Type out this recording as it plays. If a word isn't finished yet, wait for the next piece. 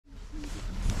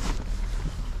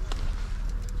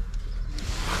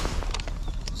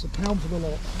It's £1 for the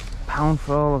lot. £1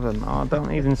 for all of them. Oh,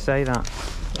 don't even say that.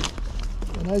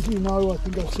 And as you know, I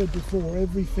think I've said before,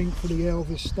 everything for the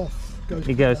Elvis stuff goes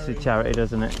to charity,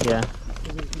 doesn't it? Yeah.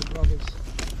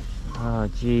 Oh,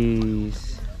 jeez.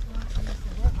 So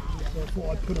I thought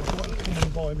I'd put a come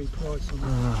and buy me price on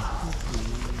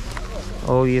it.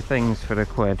 All your things for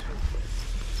 £1.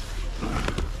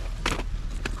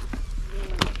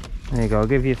 There you go, I'll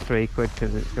give you £3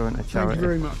 because it's going to charity. Thank you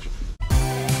very much.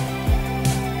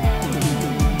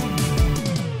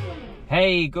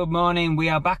 Hey, good morning. We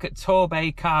are back at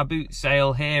Torbay car boot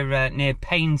sale here near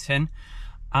Paynton,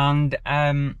 and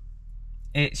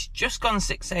it's just gone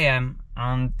 6 AM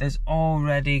and there's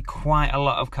already quite a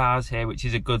lot of cars here, which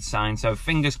is a good sign. So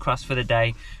fingers crossed for the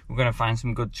day. We're going to find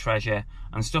some good treasure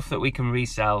and stuff that we can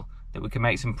resell, that we can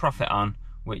make some profit on,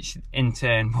 which in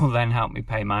turn will then help me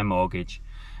pay my mortgage.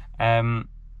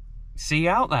 See you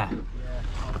out there.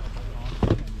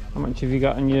 How much have you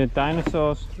got on your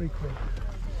dinosaurs? £3.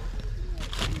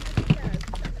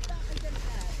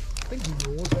 I think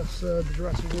yours, that's the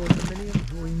Jurassic World Dominion,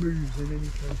 or he moves in any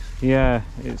case. Yeah,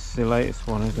 it's the latest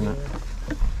one, isn't it? I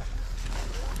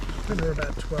think they're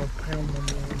about £12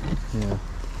 online. Yeah.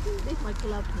 Leave my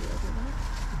glove here, don't I?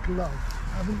 Glove?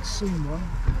 I haven't seen one.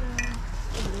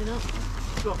 Probably not.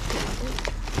 Dropped it, I think.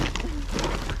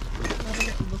 Have a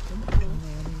little look in the No, I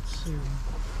haven't seen one.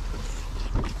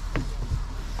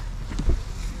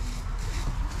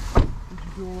 Did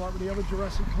you do alright with the other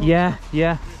Jurassic cars?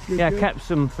 Yeah. Good. I kept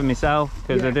some for myself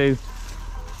because I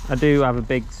do have a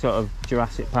big sort of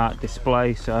Jurassic Park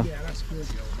display. So yeah, that's good.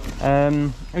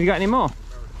 have you got any more?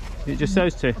 Is it just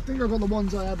those two? I think I've got the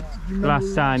ones I had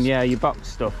Last time, yeah, your box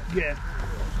stuff. Yeah.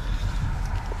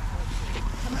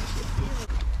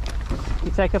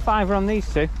 You take a £5 on these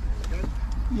two?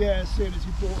 Yeah, as soon as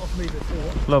you bought off me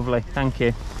before. Lovely, thank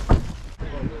you.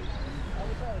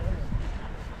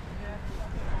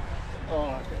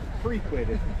 Oh, £3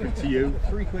 to you.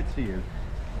 £3 to you.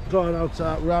 Try and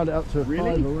round it up to a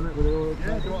Really? £5, wouldn't it? With all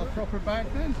Yeah, do you want a proper bag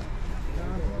then? Do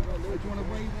you want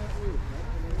to weigh that?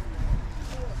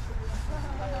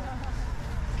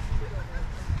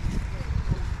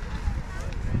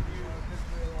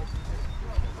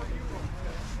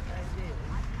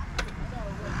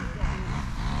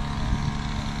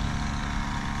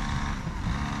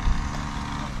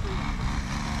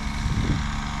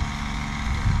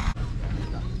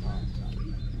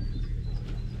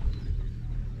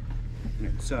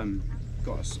 It's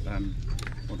got a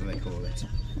what do they call it?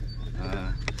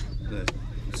 The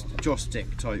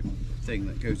joystick type thing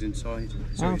that goes inside,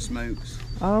 so it smokes.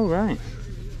 Oh right.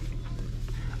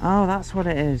 Oh, that's what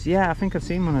it is. Yeah, I think I've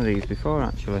seen one of these before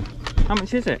actually. How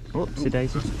much is it? Whoopsie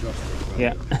daisy.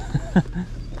 Yeah.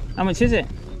 How much is it?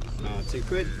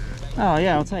 £2. Oh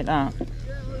yeah, I'll take that.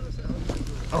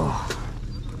 Oh,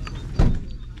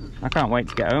 I can't wait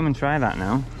to get home and try that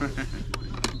now.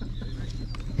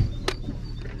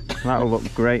 That'll look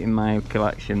great in my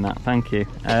collection, that, thank you.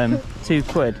 £2.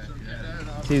 £2.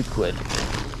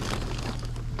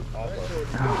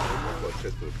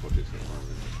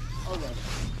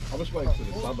 I was waiting for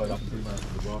the sub, I'd have to do that.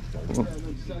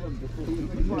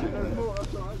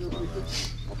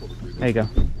 There you go.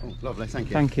 Oh, lovely, thank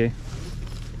you. Thank you.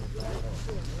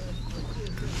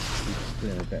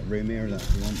 Clear a bit of room here, that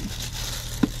if you want.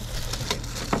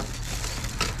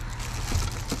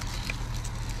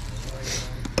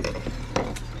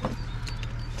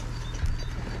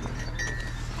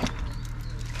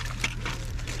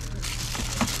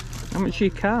 How much are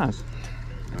your cars?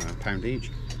 £1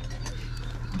 each.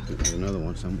 There's another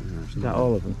one somewhere. Is that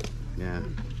all of them? Yeah.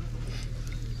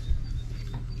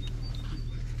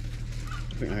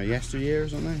 I think they're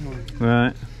yesteryears, aren't they?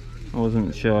 Right. I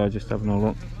wasn't sure, just having a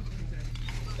look.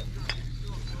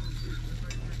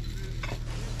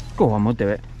 Go on, we'll do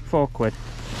it. £4.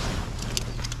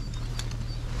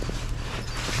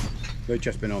 They've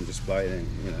just been on display then,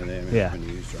 you know, they haven't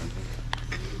been used or anything.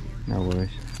 No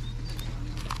worries.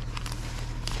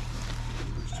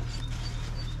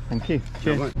 Thank you.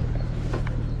 Cheers. Right.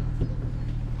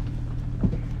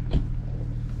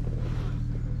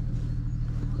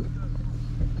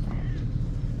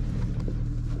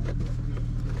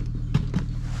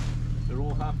 They're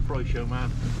all half price, show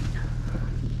man.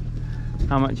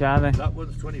 How much are they? That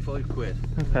one's £25.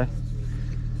 Okay.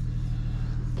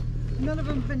 None of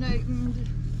them have been opened.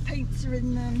 Paints are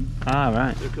in them. Ah,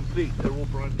 right. They're complete, they're all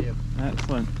brand new.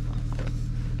 Excellent.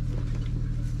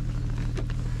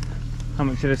 How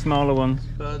much are the smaller ones?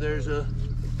 There's a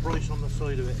price on the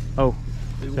side of it. Oh,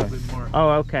 They will sorry. be marked. Oh,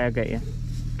 okay, I get you.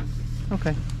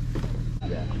 Okay.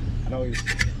 Yeah. No, I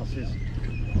says,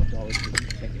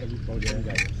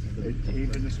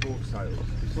 Even the sports sales,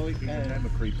 it's like even them are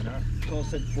creeping out. I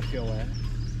said book your wear.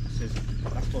 I says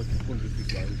that's like 100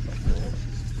 big loads.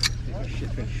 That's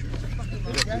shit fish.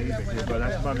 But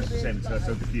that's Mum's centre,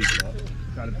 so the huge lot.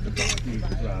 Kind of the black huge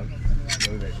as well. She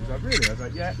was like, really? I was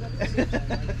like, yeah.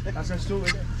 That's her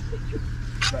story.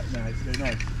 But no, it's really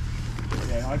nice.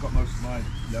 Yeah, I got most of my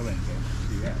low end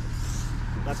games. Yeah.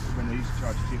 That's when they used to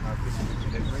charge £2.50 for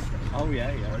delivery. Oh yeah,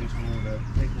 I used to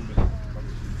take all the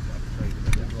rubbish and stuff, trade it,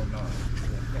 deliver online,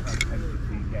 get that 10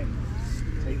 15 games,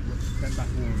 send back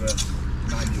all the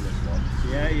manual ones.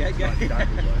 Yeah. Like that was like,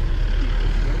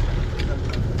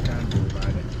 candle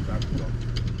around it,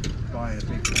 buying a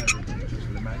big pair just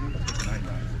for the manual,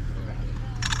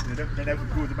 they never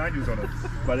record the manuals on them,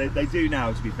 but they do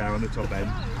now, to be fair, on the top end.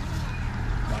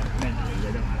 Like mentally,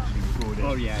 they don't actually record it.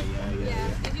 Oh yeah.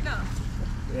 Did you not?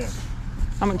 Yeah.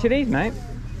 How much are these, mate?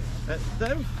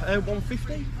 Them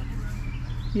 150.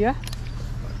 Yeah.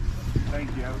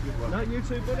 Thank you, have a good one. No, you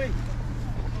too, buddy.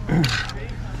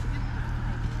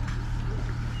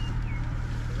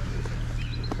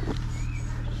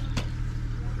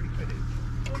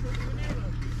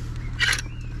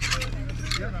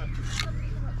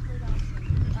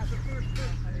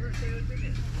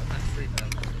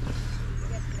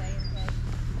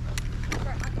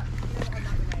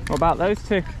 What about those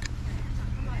two?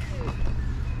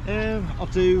 I'll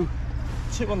do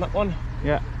 2 on that one.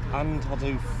 Yeah. And I'll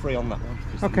do 3 on that one.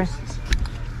 Okay.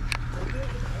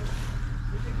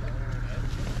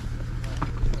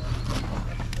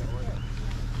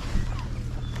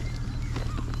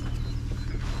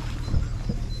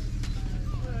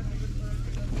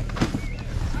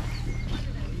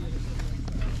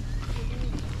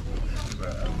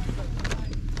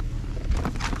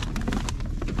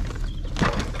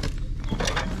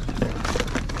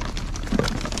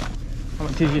 How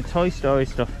much is your Toy Story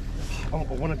stuff? I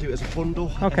want to do it as a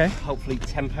bundle. Okay. Hopefully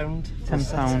 £10.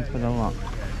 £10 for the lot.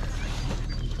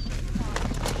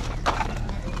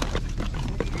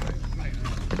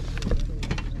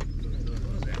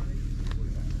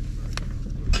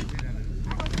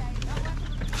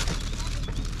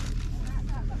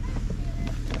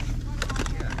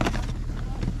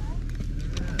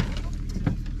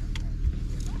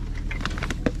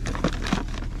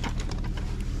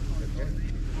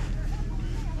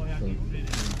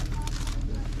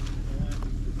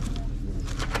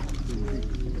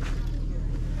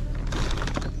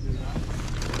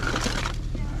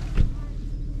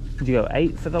 Did you go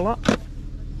 8 for the lot?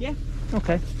 Yeah.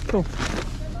 Okay, cool.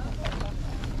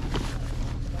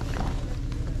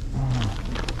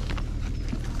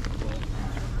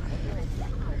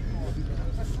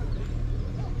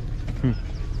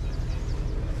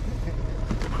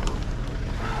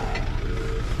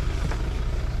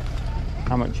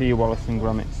 How much are your Wallace and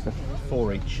Gromit stuff?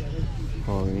 4 each.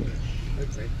 4 each.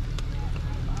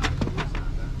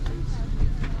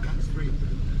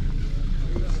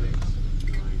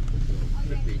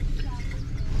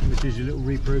 Which is your little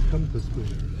repro compass,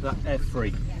 That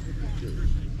free.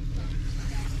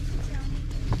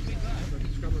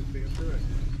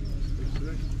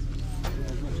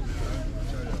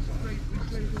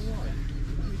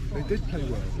 They did play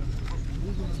well.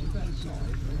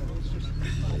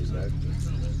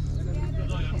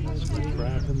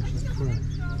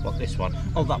 What, this one?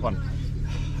 Oh, that one.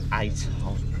 8.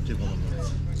 I'll do one on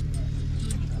that.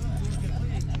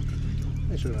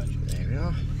 That's all right. There we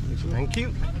are. Thank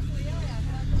you.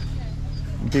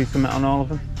 Do something on all of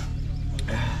them?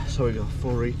 So we got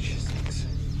 4 each. 6.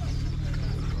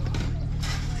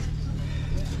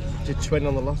 Did 20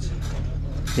 on the lot?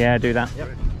 Yeah, do that. Yep.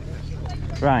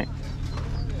 Right.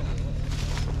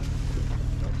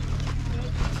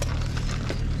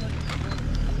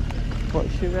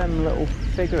 What's your little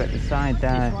figure at the side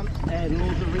there? This one,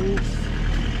 Lord of the Rings.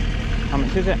 How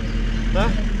much is it?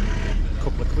 There.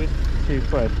 Couple of quid.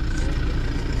 £2.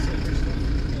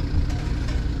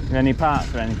 Any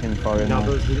parts or anything for it? No,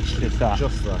 there's literally just that.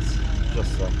 Just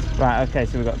that. Right, okay,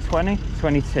 so we've got 20,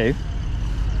 22.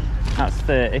 That's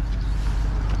 30.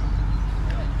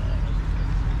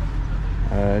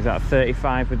 Is that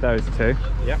 35 with those two?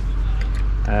 Yep.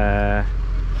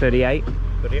 38?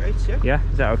 38, yeah. Yeah,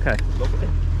 is that okay? Lovely.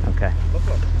 Okay.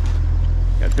 Lovely.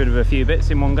 Gets rid of a few bits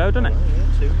in one go, doesn't it?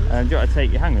 Yeah, 2. Do you want to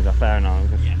take your hangers off there and I'll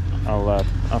just, Yeah.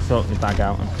 I'll sort the bag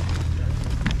out.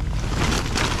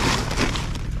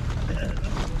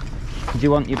 Do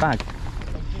you want your bag?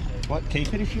 What,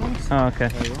 keep it if you want. Oh, okay.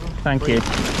 There you are. Thank you.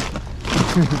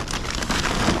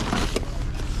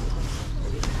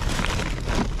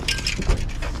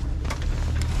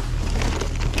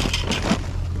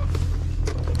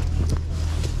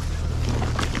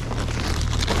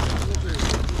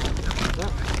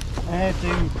 Yeah,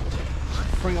 do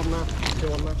 3 on that,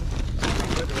 2 on that.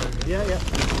 Yeah, yeah.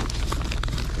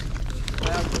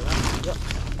 I'll do that. Yep.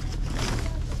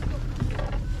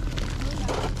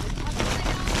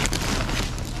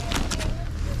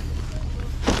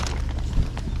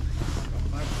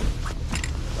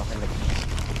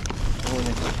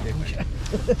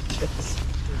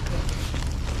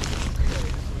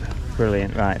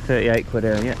 Brilliant, right, 38 quid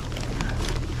here, yeah.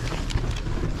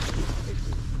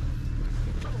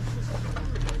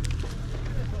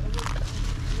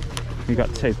 You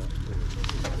got 2.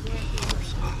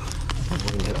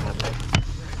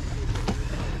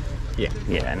 Yeah.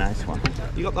 Yeah, nice one.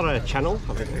 You got that channel,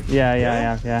 haven't you? Yeah, I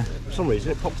have, yeah. For some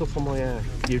reason it popped up on my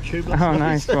YouTube last Oh, night.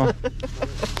 nice one.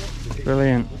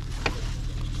 Brilliant.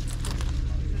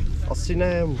 I've seen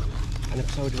an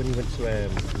episode when you went to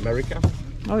America.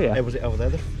 Oh yeah. Was it over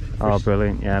there? Oh,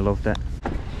 brilliant. Yeah, I loved it.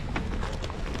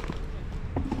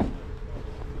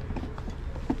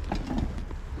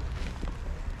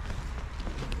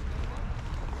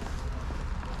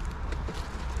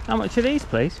 How much are these,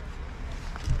 please?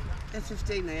 They're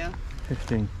 15 here.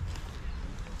 15.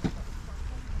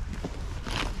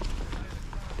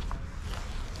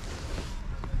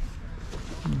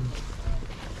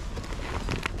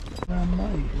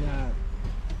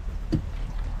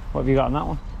 What have you got on that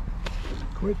one?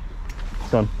 Quid.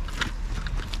 Done.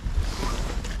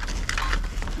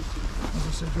 As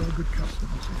I said, you're a good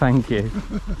customer. So. Thank you.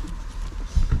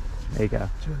 There you go.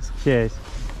 Cheers. Cheers.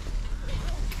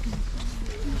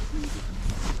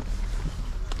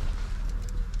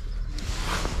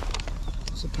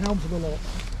 It's £1 for the lot.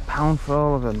 £1 for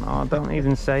all of them. Oh, don't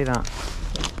even say that.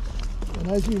 And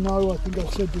as you know, I think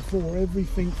I've said before,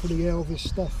 everything for the Elvis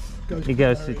stuff goes It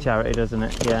goes to charity, doesn't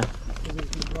it? Yeah.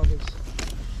 Brothers.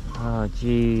 Oh,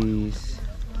 jeez. So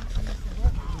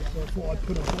I thought I'd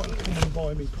put a come and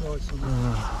buy me price on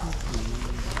that.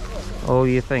 All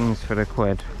your things for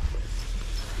 £1.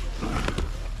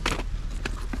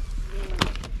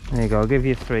 There you go. I'll give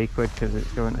you £3 because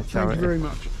it's going to charity. Thank you very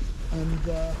much. And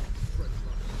I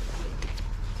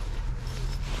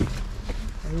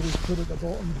always put at the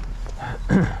bottom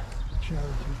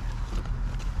charity.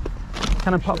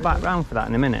 Can I pop back round for that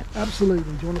in a minute?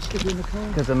 Absolutely. Do you want to stick it in the car?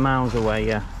 Because I'm miles away,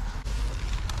 yeah.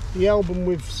 The album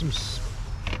with some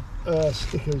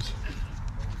stickers.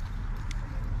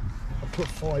 I put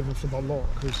 5 in for the lot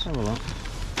because Have a look.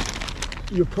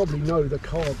 you probably know the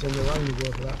cards on their own are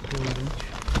worth about £1 each.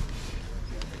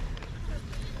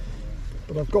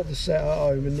 But I've got the set at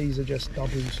home and these are just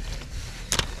doubles.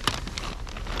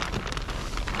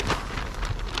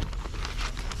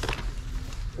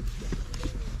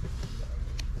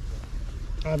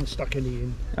 I haven't stuck any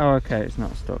in. Oh, okay, it's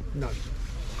not stuck. No.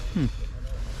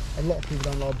 A lot of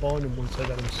people don't like buying them once they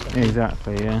get them stuck.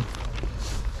 Exactly, yeah.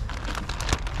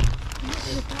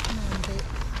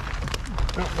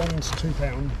 That one's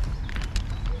 £2.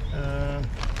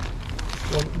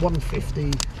 150,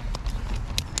 and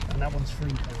that one's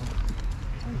 £3.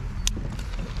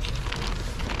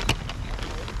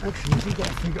 Actually, has he got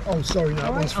a figure? Oh, sorry, no,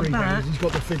 that one's £3. He's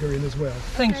got the figure in as well.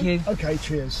 Thank you. Okay,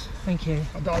 cheers. Thank you.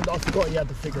 I forgot he had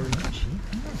the figure in.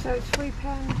 So it's £3.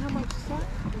 How much is that?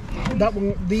 That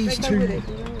one, these They go two. with it,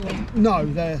 do they? No,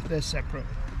 they're separate.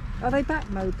 Are they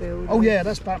Batmobile? Oh yeah,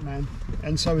 that's Batman,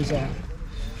 and so is that.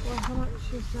 Well, how much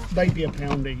is that? They'd be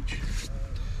 £1 each.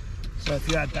 So if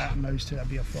you had that and those two,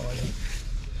 that'd be a fiver.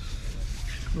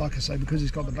 Like I say, because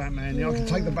it's got the Batman, I can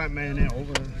take the Batman out.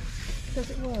 Does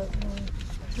it work? No.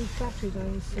 Two batteries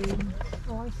I see.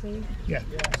 Oh, I see. Yeah,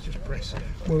 it's just press.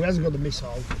 Well, it hasn't got the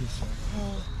missile.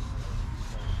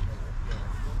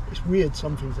 It's weird,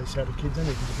 some things they say to kids, isn't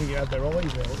it? Because I think you have their eyes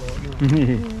out, or,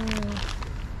 you know.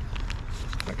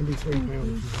 That can be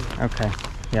 £3. Okay.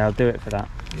 Yeah, I'll do it for that.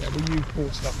 Yeah, well, you've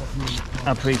bought stuff off me.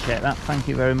 I appreciate that. Thank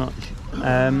you very much.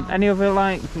 Any other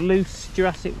like loose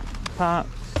Jurassic Park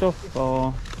stuff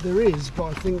or? There is, but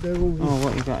I think they're all. Oh,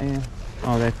 what you got here?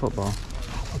 Oh, they're football.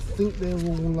 I think they're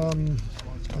all. I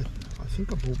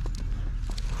think I bought.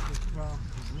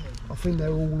 I think they're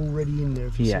all already in there.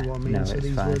 If you see what I mean. No, So it's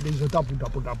these fine. these are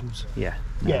doubles. Yeah.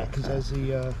 No, Yeah, it's because fine.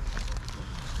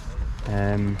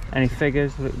 there's the. Any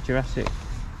figures? Look, Jurassic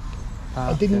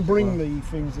Park. I didn't stuff, bring or- the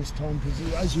things this time because,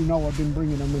 as you know, I've been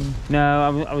bringing them and.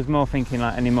 No, I was more thinking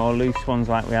like any more loose ones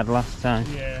like we had last time.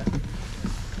 Yeah.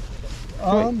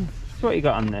 So what you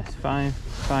got on this? £5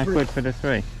 £5 for the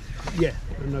 3. Yeah,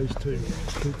 and those two.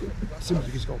 Simply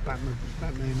because it's got Batman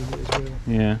in it as well.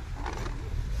 Yeah.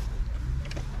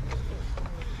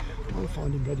 can't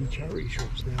find in bloody charity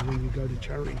shops now. When you go to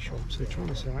charity shops, they're trying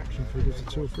to sell action figures at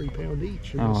 £2 or £3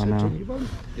 each. And Oh, I said I to know. them,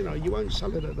 you won't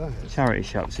sell it at that. Charity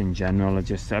shops in general are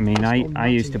just, I mean, I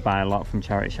used to buy a lot from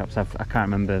charity shops. I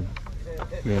can't remember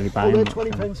really Oh, buying they're much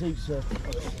 20 from- pence each, sir.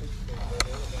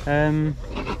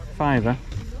 £5.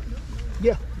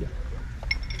 Yeah, yeah.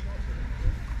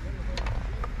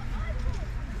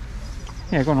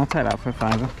 Yeah, go on, I'll take that for a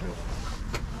 £5.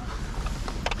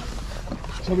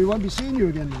 So we won't be seeing you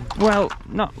again then? Well,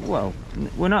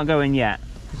 we're not going yet.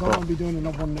 Because I won't be doing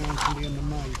another one now until the end of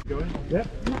May. Going? Yep.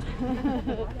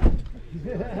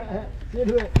 Yeah,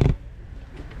 do it.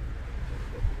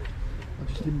 I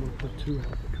just didn't want to put 2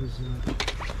 out because...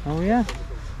 Oh yeah.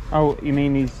 Oh, you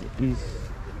mean is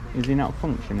he not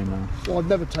functioning now? well, I've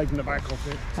never taken the back off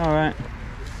it. All right.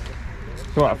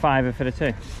 So what, a £5 for the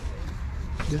 2?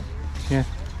 Yeah. Yeah.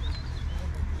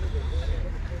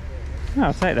 No,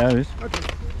 I'll take those. Okay.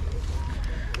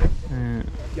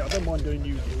 Yeah, I don't mind doing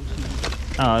new deals.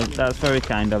 Oh, that's very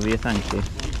kind of you, thank you.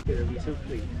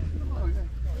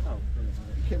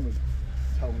 Kim would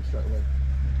tell me straight away.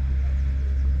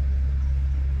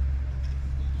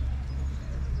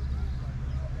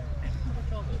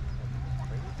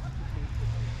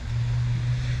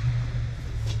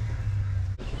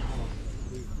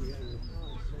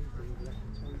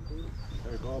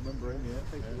 I remember him, yeah.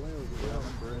 I remember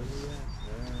him.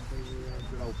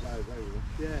 Good old players, they were.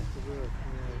 Yeah,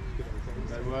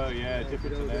 they were, yeah,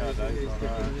 different to nowadays.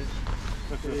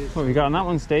 What have you got on that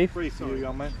one, Steve? Free for you,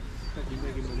 young man.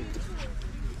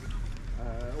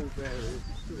 All varies.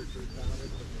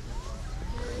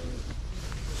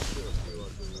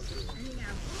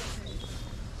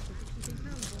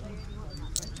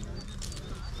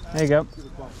 There you go.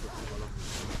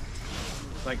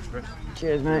 Thanks, Chris.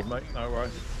 Cheers, mate. Mate, no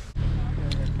worries.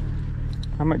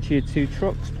 How much are your 2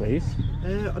 trucks, please?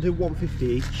 I do 150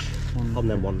 each on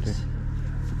them ones.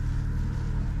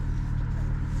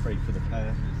 Free for the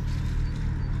pair.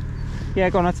 Yeah,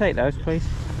 go on, I'll take those, please.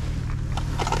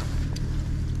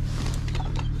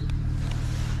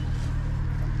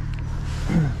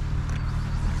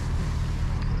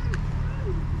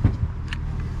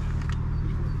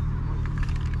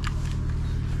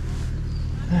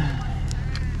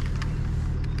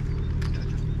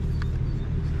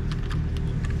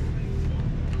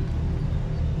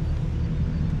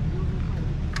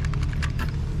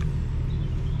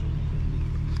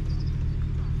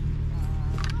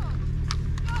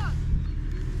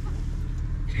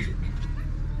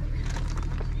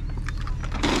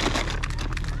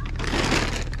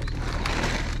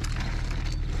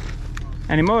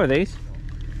 Any more of these?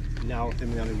 No, I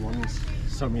think the only ones.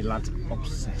 So many lads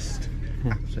obsessed.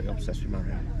 Absolutely obsessed with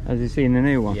Mario. Has you seen the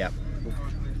new one? Yeah.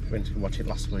 Went to watch it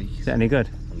last week. Is it any good?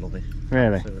 I love it.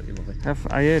 Really? Absolutely love it.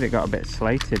 I heard it got a bit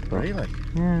slated, but Really?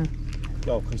 yeah.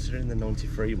 Well, considering the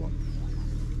 93 one.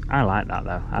 I like that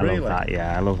though. I Really? love that,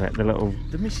 yeah, I love it. The little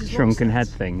The Mrs. shrunken head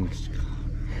Lobsters. thing.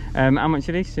 How much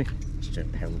are these two? Just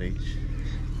 £1 each.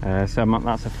 So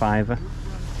that's a £5.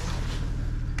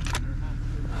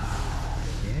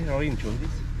 Yeah, I enjoyed it.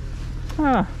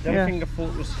 Oh, The only yeah. thing I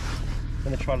thought was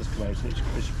when the trailers come out and it's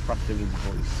Chris Pratt doing the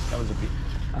voice. That was a bit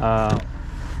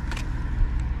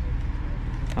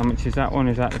How much is that one?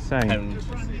 Is that the same? pound.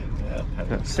 Yeah, pound.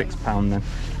 That's £6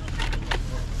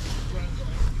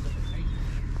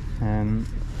 then.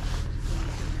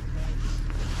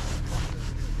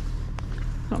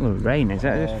 Not the rain, is it?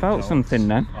 I just felt God. something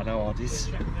then. I know I did.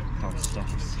 Can't stop.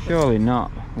 Surely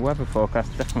not. Weather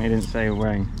forecast definitely didn't say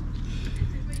rain.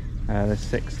 There's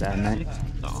 6 there, mate.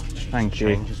 Oh, Thank you.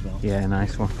 change as well. Yeah,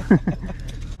 nice one.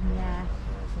 Yeah.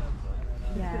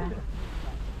 Yeah.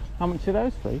 How much are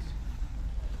those, please?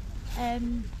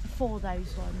 For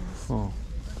those ones. 4.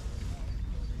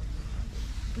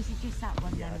 Was it just that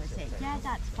one then, was it? Yeah,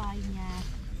 that's fine, yeah.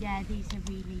 Yeah, these are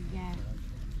really, yeah.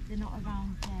 They're not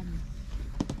around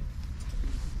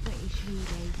British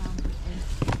really, around Britain.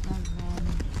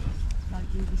 They're like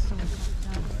really sort of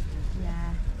stuff.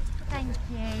 Yeah. Thank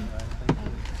you.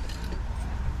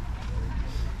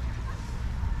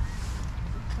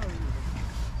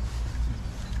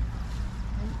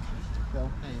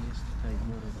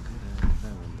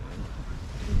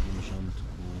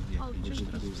 Oh, just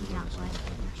that way.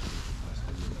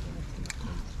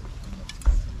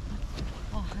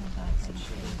 Oh, hang on, thank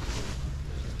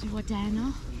you. Do I dare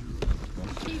not?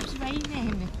 It keeps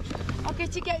raining. I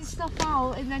get to get stuff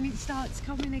out and then it starts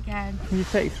coming again. Can you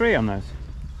take 3 on those?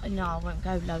 No, I won't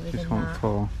go lower Just than want that.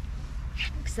 4.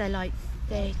 Because they're like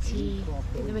 30,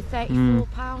 they were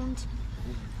 £34.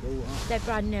 They're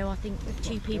brand new. I think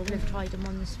 2 people have tried them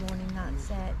on this morning. That's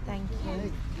it. Thank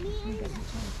you.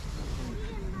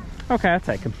 Okay, I'll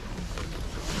take them.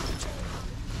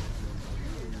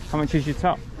 How much is your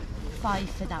top? 5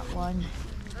 for that one.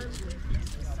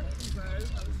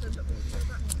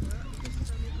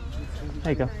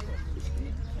 There you go.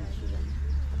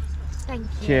 Thank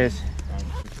you. Cheers.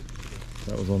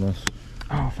 That was on us.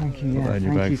 Oh, thank you. Put Yeah, that in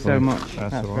your thank bag you for so you. much.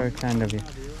 That's That's all very right. kind of you.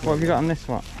 What have you got on this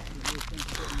one?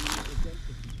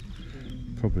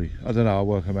 Probably, I don't know, I'll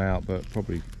work them out, but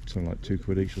probably something like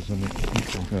 £2 each or something.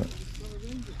 Okay.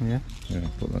 Yeah. Yeah,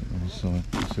 put that on the side.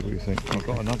 Let's see what you think. I've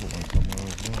got another one somewhere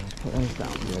as well. Put those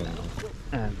down.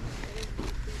 Yeah.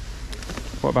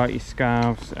 What about your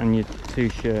scarves and your 2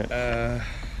 shirts?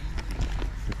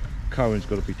 Cohen's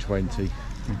got to be 20.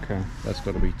 Okay. That's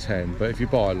got to be 10. But if you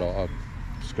buy a lot,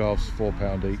 scarves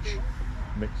 £4 each.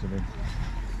 Mix them in.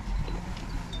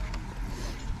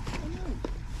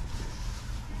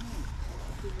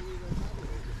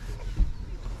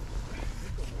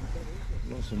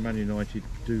 Lots of Man United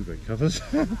duvet covers.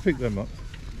 Pick them up.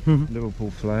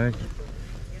 Liverpool flag.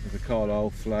 There's a Carlisle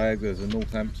flag. There's a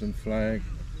Northampton flag.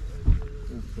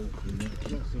 All sorts in there.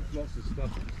 Lots of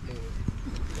stuff. Did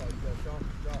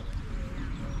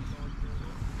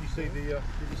you see the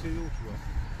autograph?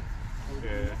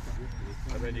 Yeah.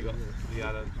 And then you got the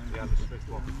Alan Smith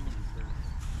one.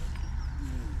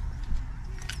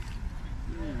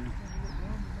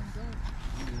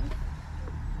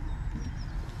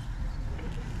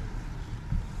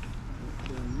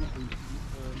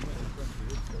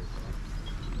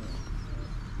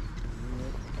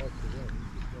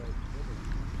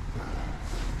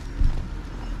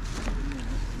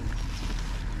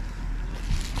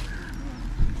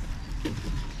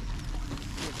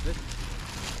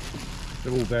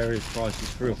 They're all various prices,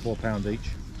 £3 or £4 each.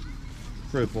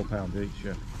 £3 or £4 each,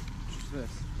 yeah. What's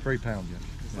this? £3, yeah.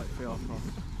 It's like 3 off.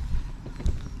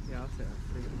 Yeah, I'll take that.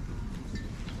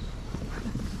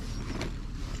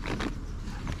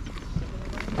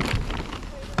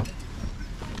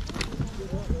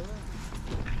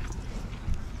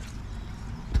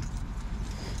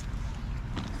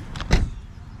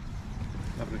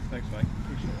 Lovely, thanks mate.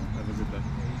 Appreciate it. Have a good day.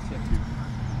 Thank you.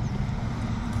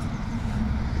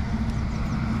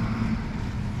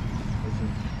 There's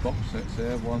some box sets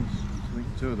there, one's, I think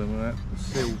 2 of them are out,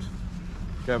 sealed.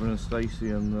 Gavin and Stacey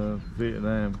and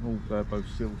Vietnam, all they're both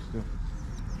sealed still.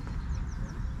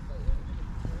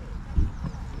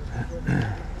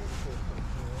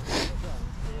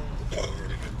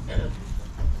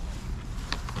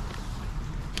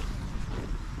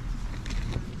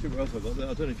 See what else I got there?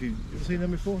 I don't know if you've seen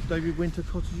them before, David Winter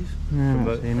cottages? No, From I've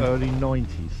the seen them. early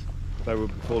 90s. They were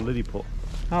before Lilliput.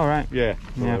 All right. Yeah,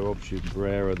 so Yeah. they were obviously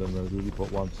rarer than the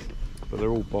Lilliput ones, but they're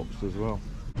all boxed as well.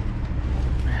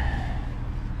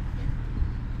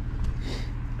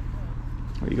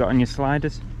 What you got on your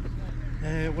sliders?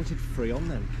 I wanted 3 on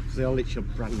them because they are literally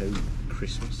brand new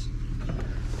Christmas.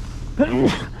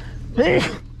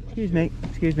 Excuse me.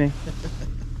 Excuse me.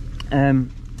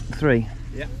 3.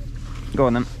 Yeah. Go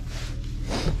on then.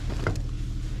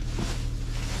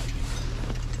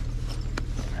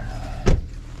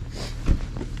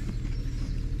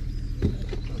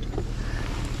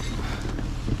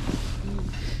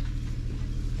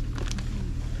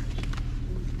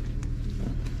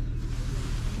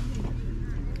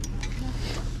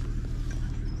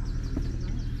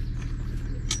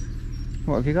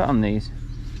 What have you got on these?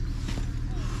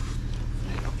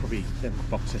 Probably them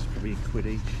boxes probably £1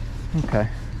 each. Okay.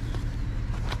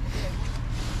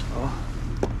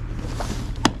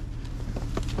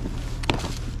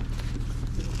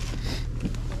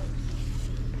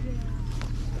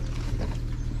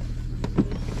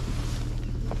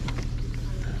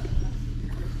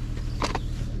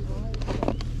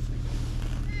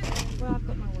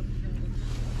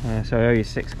 So I owe you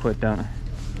 £6, don't I?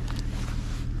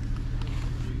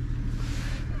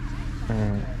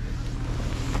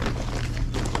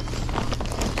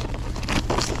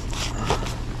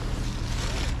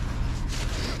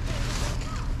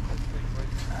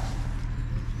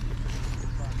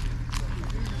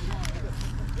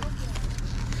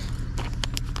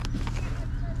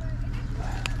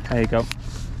 There you go.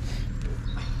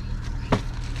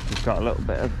 Just got a little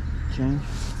bit of change.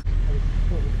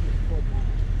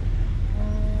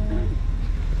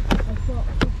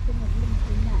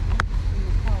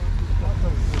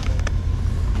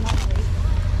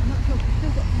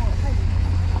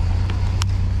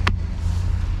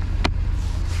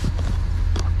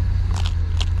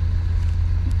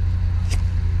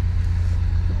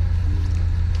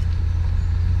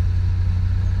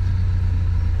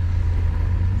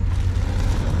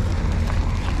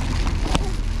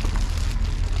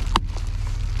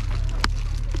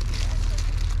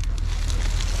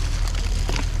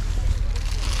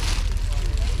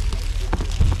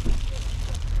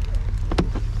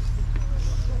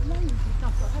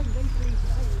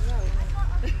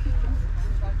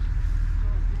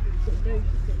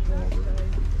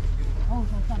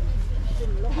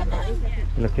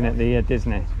 Looking at the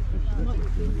Disney.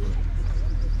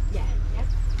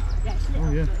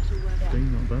 Oh yeah,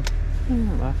 15, not bad.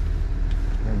 Not bad.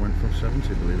 One went for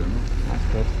 70, believe it or not. That's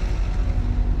good.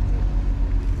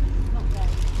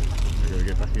 We're going to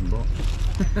get back in box.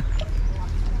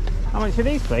 How much are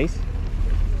these, please?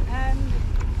 I'll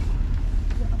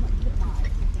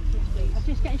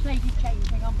just get his lady's change,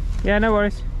 hang on. Yeah, no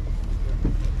worries.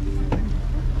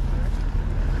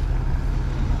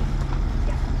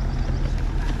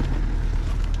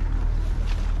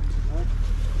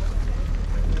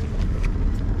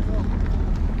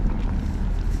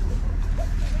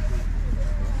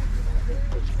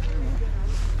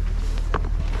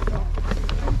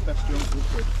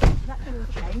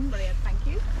 Brilliant, thank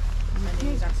you.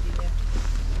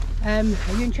 Are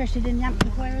you interested in the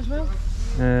amplifier as well?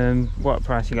 What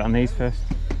price you got on these first?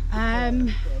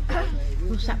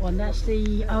 What's that one? That's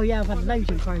the, oh yeah, I've had loads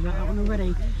of inquiries about that one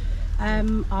already.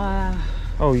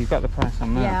 Oh, you've got the price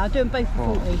on that? Yeah, I'll do them both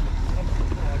for 40.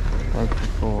 Both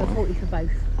for 40. For 40 for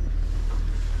both.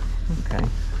 Okay.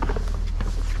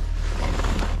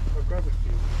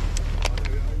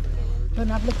 Do you want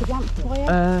to have a look at the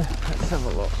amplifier? Let's have a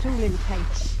look. It's all in the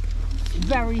case. It's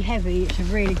very heavy, it's a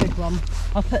really good one.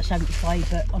 I've put 75,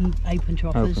 but I'm open to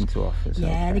offers. Open to offers, yeah,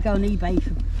 okay. they go on eBay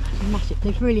for massive.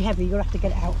 It's really heavy, you'll have to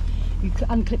get it out. You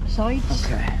unclip the sides.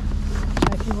 Okay.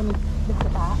 So if you want to look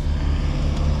at that.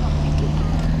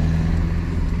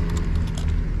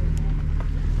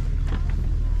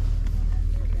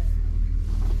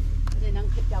 And then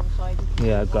unclip the other side.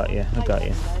 Yeah, I got you, I got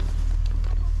you.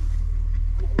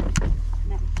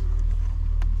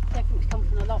 Everything's come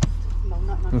from the loft. Well,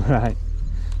 not Right.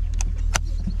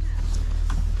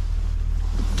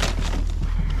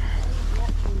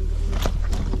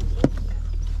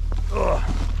 Oh.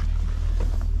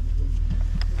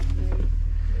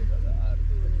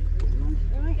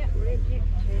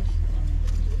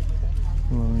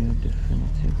 Warrior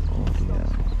Definitive Audio.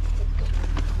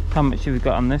 How much have we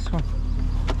got on this one?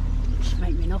 Just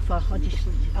make me an offer.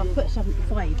 I'll put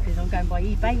 75 because I'm going by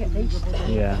eBay at least.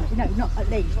 Yeah. No, not at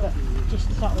least, but just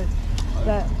to start with.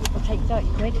 But I'll take 30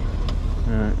 quid.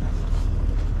 Right.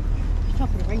 It's top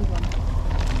of the range one.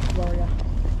 Warrior.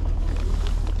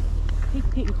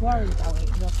 People keep inquiring about it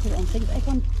because I'll put it on things.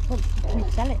 Everyone wants me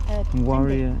to sell it.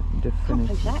 Warrior Can't post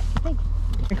Definitive. that, I think.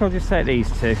 I think I'll just take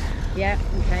these two. Yeah,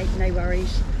 okay, no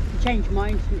worries. If you change your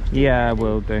mind, Yeah, I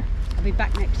will do. I'll be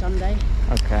back next Sunday.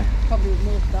 Okay. Probably with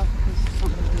more stuff because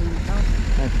something's in the car.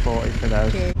 There's 40 for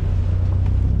those. Cheers.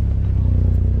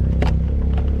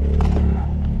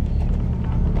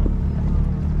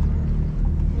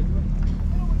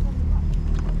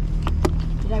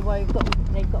 You know why they've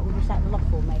got all this out of the loft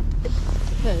for me?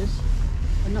 Because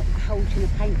I'm not holding a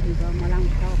paint over on my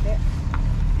lounge carpet.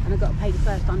 And I've got to pay the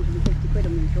first 150 quid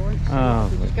on the insurance. So Oh,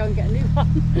 we just go and get a new one.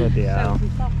 Bloody So hell.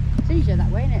 it's easier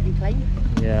that way, isn't it, and clean?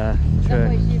 Yeah,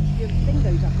 Otherwise true. your thing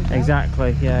goes up as well.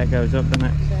 Exactly, yeah, it goes up, doesn't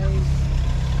it? So,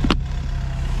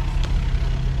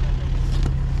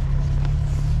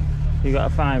 You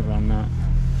got a fiver on that?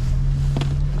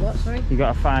 what, sorry? You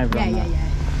got a fiver Yeah, on yeah, that? yeah.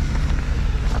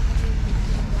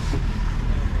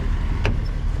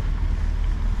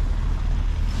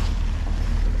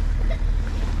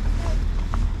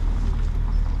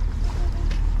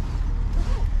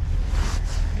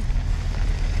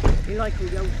 You like all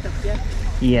the old stuff, yeah?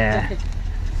 Yeah.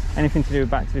 Anything to do with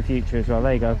Back to the Future as well.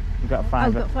 There you go. You got a Oh,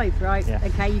 fiver. you've got 5, right? Yeah.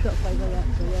 Okay, you've got 5, yeah,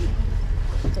 brilliant.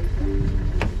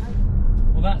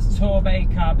 Well, that's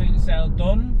Torbay car boot sale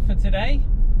done for today.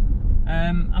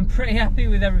 I'm pretty happy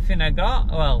with everything I got.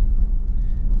 Well,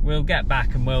 we'll get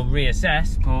back and we'll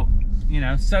reassess, but you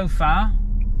know, so far,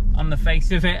 on the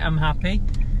face of it, I'm happy.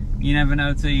 You never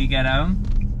know till you get home.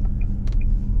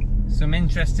 Some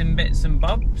interesting bits and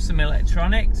bobs, some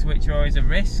electronics, which are always a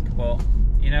risk, but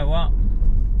you know what?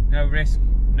 No risk,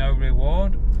 no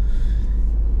reward.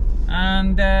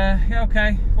 And yeah,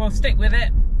 okay, well, stick with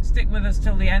it. Stick with us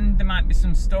till the end. There might be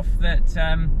some stuff that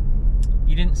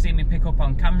you didn't see me pick up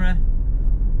on camera.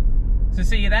 So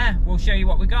see you there. We'll show you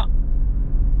what we got.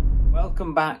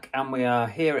 Welcome back, and we are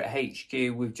here at HQ.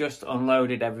 We've just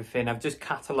unloaded everything. I've just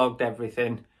catalogued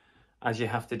everything, as you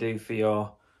have to do for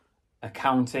your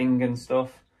accounting and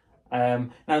stuff.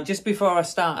 Now, just before I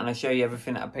start and I show you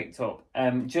everything that I picked up,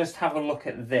 just have a look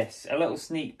at this, a little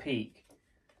sneak peek.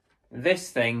 This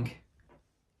thing,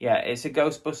 yeah, it's a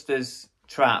Ghostbusters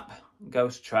trap,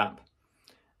 ghost trap,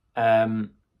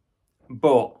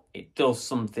 but it does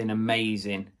something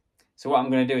amazing. So what I'm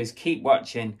going to do is keep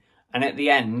watching, and at the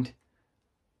end,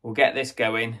 we'll get this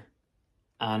going,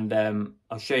 and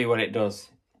I'll show you what it does.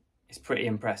 It's pretty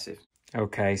impressive.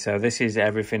 Okay, so this is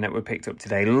everything that we picked up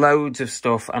today. Loads of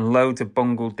stuff and loads of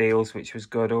bungle deals, which was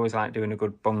good. Always like doing a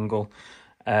good bungle.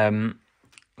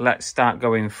 Let's start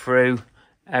going through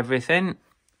everything.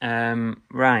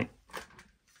 Right.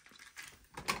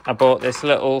 I bought this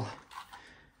little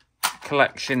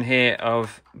collection here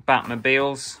of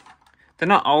Batmobiles. They're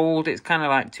not old, it's kind of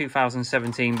like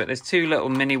 2017, but there's two little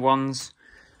mini ones.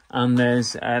 And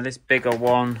there's this bigger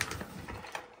one.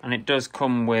 And it does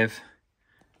come with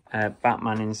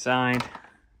Batman inside.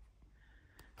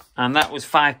 And that was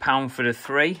 £5 for the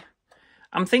 3.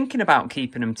 I'm thinking about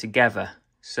keeping them together.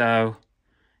 So,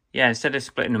 yeah, instead of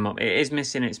splitting them up, it is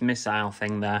missing its missile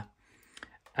thing there.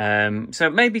 So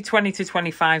maybe £20 to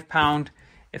 £25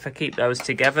 if I keep those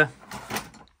together.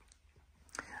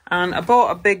 And I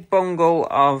bought a big bungle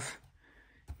of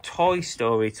Toy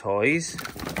Story toys.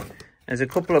 There's a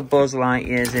couple of Buzz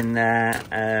Lightyears in there,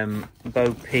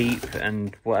 Bo Peep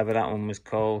and whatever that one was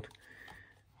called.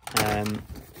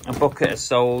 A bucket of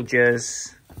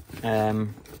soldiers.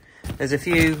 There's a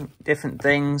few different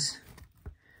things.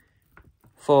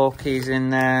 Forkies in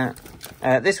there.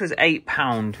 This was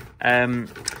 £8.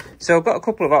 So I've got a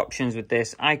couple of options with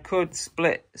this. I could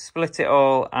split it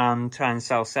all and try and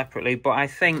sell separately, but I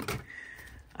think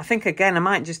again I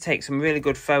might just take some really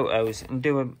good photos and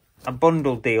do a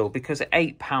bundle deal, because at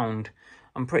 £8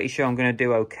 I'm pretty sure I'm going to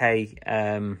do okay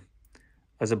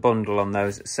as a bundle on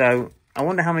those. So I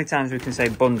wonder how many times we can say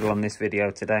bundle on this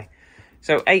video today.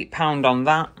 So £8 on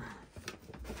that.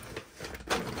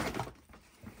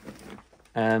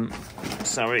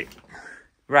 Sorry.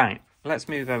 Right, let's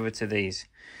move over to these.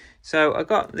 So I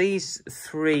got these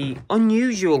 3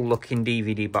 unusual looking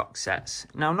DVD box sets.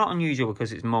 Now, not unusual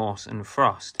because it's Morse and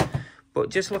Frost,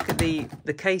 but just look at the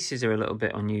cases are a little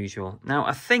bit unusual. Now,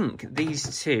 I think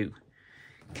these 2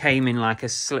 came in like a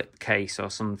slip case or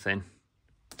something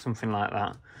like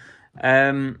that.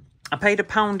 I paid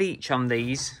 £1 each on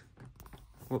these.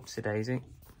 Whoopsie daisy.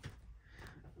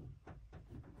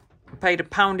 I paid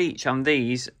 £1 each on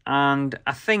these, and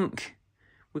I think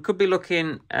we could be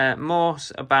looking at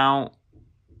Morse about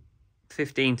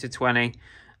 15 to 20,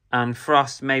 and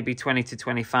Frost maybe 20 to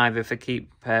 25 if I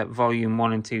keep volume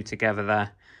 1 and 2 together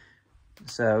there.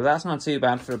 So that's not too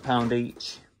bad for £1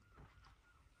 each.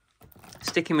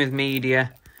 Sticking with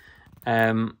media,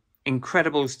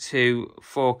 Incredibles 2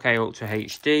 4K Ultra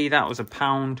HD, that was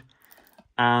 £1.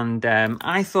 And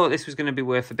I thought this was going to be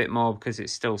worth a bit more because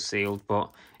it's still sealed, but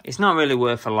it's not really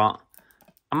worth a lot.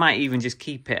 I might even just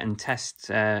keep it and test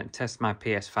my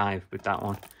PS5 with that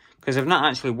one, because I've not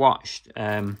actually watched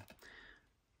a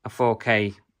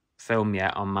 4K film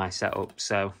yet on my setup,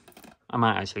 so I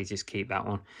might actually just keep that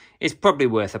one. It's probably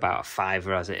worth about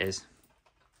 £5 as it is.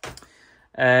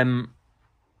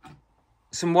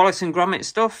 Some Wallace and Gromit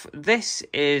stuff. This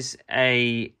is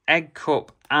a egg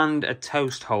cup and a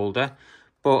toast holder,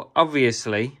 but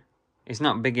obviously it's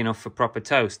not big enough for proper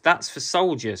toast. That's for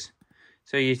soldiers.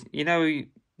 So you know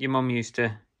your mum used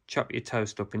to chop your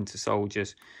toast up into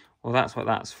soldiers. Well, that's what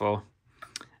that's for.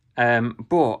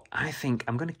 But I think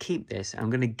I'm going to keep this. I'm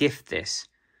going to gift this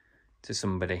to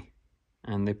somebody.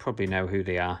 And they probably know who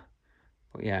they are.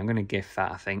 But yeah, I'm going to gift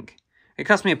that, I think. It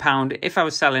cost me £1. If I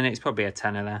was selling it, it's probably a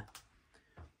tenner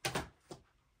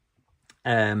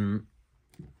there.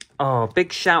 Oh,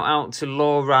 big shout out to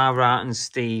Laura and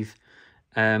Steve.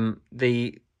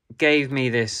 They gave me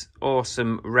this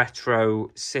awesome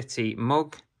retro city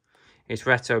mug. It's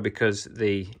retro because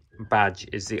the badge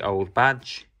is the old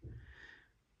badge.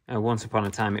 Once upon a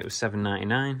time it was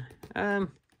 $7.99.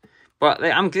 But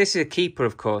this is a keeper,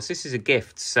 of course. This is a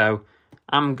gift, so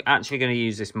I'm actually going to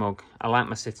use this mug. I like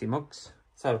my city mugs.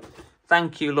 So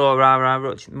thank you, Laura.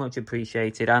 Much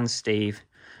appreciated. And Steve.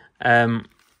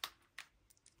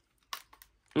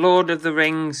 Lord of the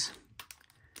Rings.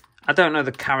 I don't know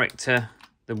the character.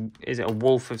 Is it a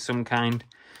wolf of some kind?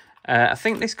 I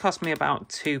think this cost me about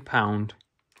 £2.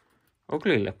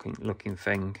 Ugly looking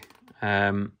thing.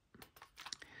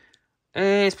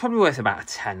 It's probably worth about a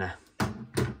tenner.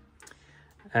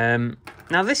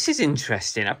 Now this is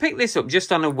interesting. I picked this up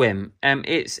just on a whim.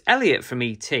 It's Elliot from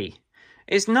E.T.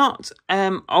 It's not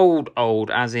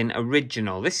old as in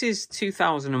original. This is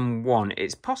 2001.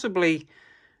 It's possibly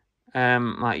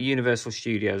like Universal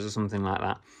Studios or something like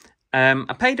that.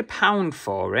 I paid £1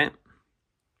 for it.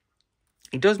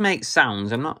 He does make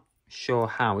sounds. I'm not sure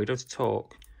how. He does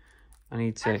talk. I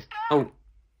need to... Oh,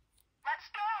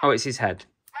 it's his head.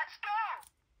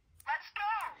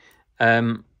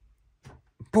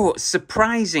 But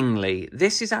surprisingly,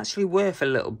 this is actually worth a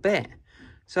little bit.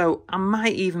 So I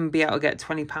might even be able to get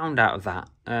 £20 out of that.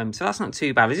 So that's not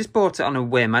too bad. I just bought it on a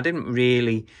whim. I didn't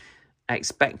really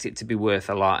expect it to be worth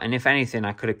a lot. And if anything,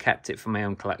 I could have kept it for my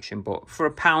own collection. But for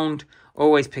 £1,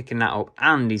 always picking that up.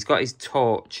 And he's got his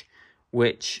torch,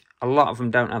 which a lot of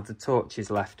them don't have the torches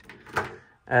left.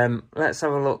 Let's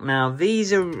have a look now.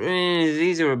 These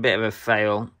are a bit of a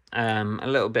fail. A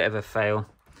little bit of a fail.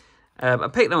 I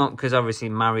picked them up because obviously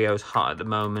Mario's hot at the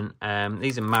moment.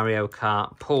 These are Mario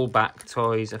Kart pull-back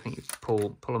toys. I think you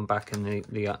pull them back and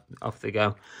off they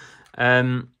go.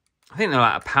 I think they're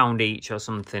like £1 each or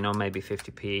something, or maybe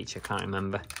 50p each. I can't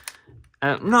remember.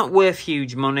 Not worth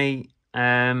huge money.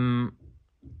 I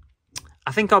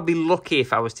think I'll be lucky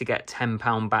if I was to get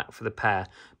 £10 back for the pair.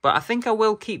 But I think I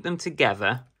will keep them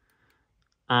together.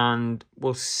 And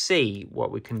we'll see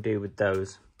what we can do with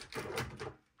those.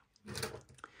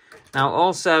 Now,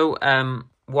 also,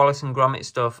 Wallace and Gromit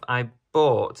stuff. I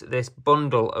bought this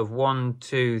bundle of 1,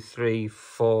 2, 3,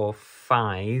 4,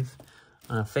 5.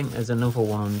 And I think there's another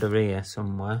one under here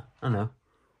somewhere. I know.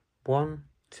 1,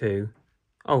 2.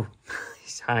 Oh,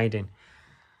 he's hiding.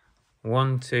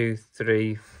 1, 2,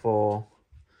 3, 4,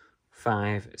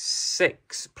 5,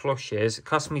 6 plushes. It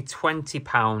cost me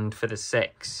 £20 for the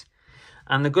 6.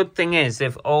 And the good thing is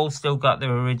they've all still got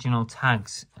their original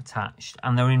tags attached.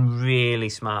 And they're in really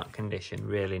smart condition.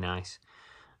 Really nice.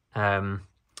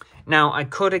 Now, I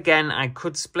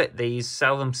could split these,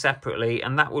 sell them separately.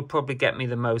 And that would probably get me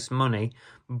the most money.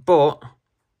 But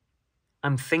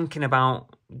I'm thinking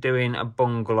about doing a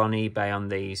bungle on eBay on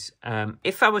these.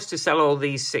 If I was to sell all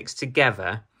these 6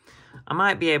 together, I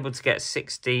might be able to get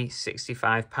 £60,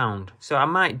 £65. So I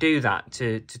might do that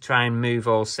to try and move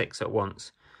all 6 at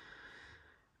once.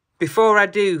 Before I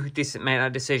do make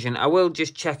that decision, I will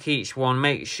just check each one,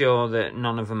 make sure that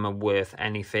none of them are worth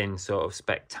anything sort of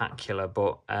spectacular.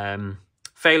 But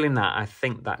failing that, I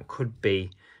think that could be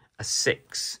a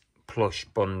 6 plush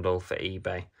bundle for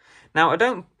eBay. Now, I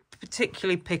don't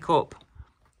particularly pick up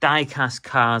die-cast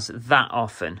cars that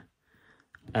often.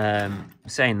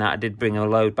 Saying that, I did bring a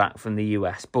load back from the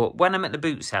US. But when I'm at the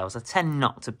boot sales, I tend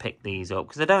not to pick these up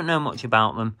because I don't know much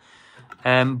about them.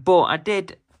 But I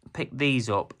did pick these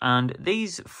up, and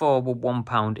these 4 were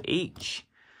 £1 each.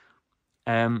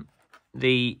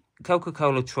 The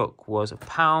Coca-Cola truck was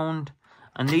 £1,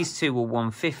 and these 2 were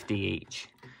 £1.50 each.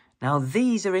 Now,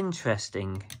 these are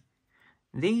interesting.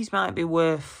 These might be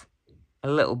worth a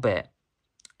little bit.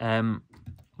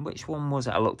 Which one was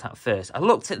it I looked at first? I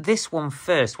looked at this one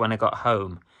first when I got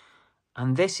home.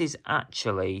 And this is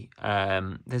actually,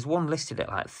 there's one listed at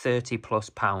like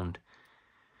 £30+.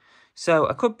 So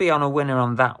I could be on a winner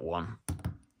on that one.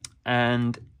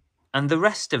 And the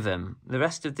rest of them, the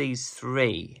rest of these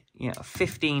 3,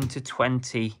 15 to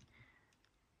 20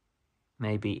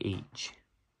 maybe each.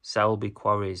 Selby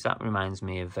Quarries, that reminds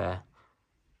me of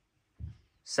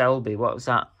Selby, what was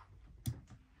that?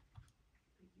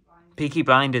 Peaky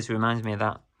Blinders reminds me of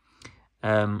that.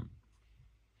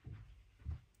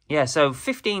 Yeah, so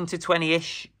 15 to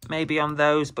 20-ish maybe on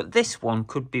those, but this one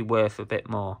could be worth a bit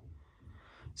more.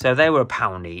 So they were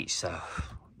 £1 each, so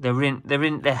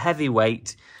they're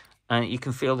heavyweight, and you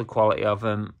can feel the quality of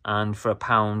them, and for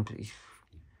 £1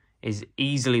 is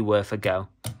easily worth a go.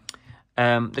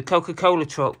 The Coca-Cola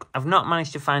truck, I've not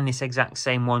managed to find this exact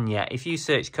same one yet. If you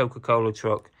search Coca-Cola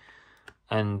truck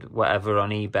and whatever on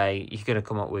eBay, you're going to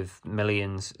come up with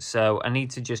millions. So I need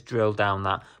to just drill down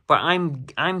that. But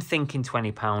I'm thinking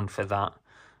 £20 for that.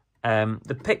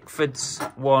 The Pickford's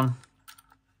one,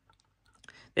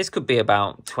 this could be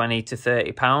about £20 to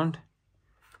 £30,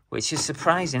 which is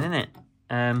surprising, isn't it?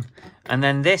 And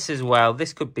then this as well,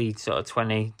 this could be sort of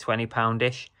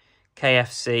 £20-ish.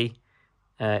 KFC,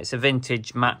 it's a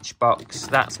vintage Matchbox.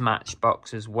 That's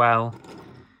Matchbox as well.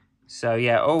 So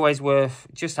yeah, always worth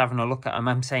just having a look at them.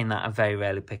 I'm saying that I very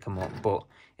rarely pick them up, but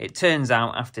it turns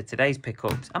out after today's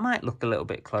pickups, I might look a little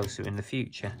bit closer in the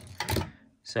future.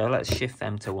 So let's shift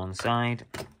them to one side.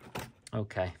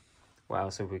 Okay, what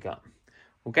else have we got?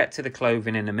 We'll get to the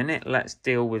clothing in a minute. Let's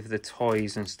deal with the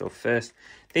toys and stuff first.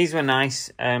 These were nice.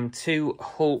 2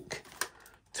 Hulk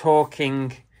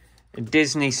talking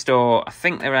Disney store. I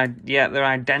think they're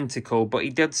identical, but he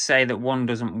did say that one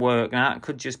doesn't work. Now that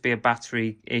could just be a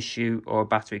battery issue or a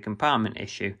battery compartment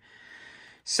issue.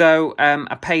 So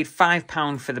I paid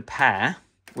 £5 for the pair,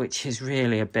 which is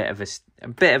really a bit of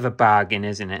a bargain,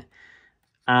 isn't it?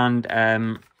 And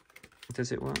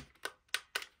does it work?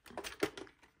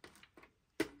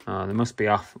 Oh, they must be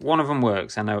off. One of them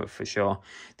works, I know it for sure.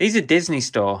 These are Disney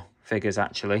store figures,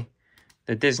 actually.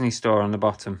 The Disney store on the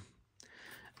bottom.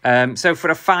 So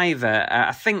for a £5,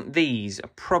 I think these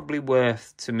are probably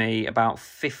worth to me about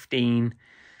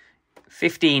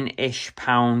 15-ish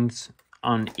pounds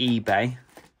on eBay.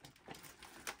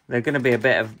 they're going to be a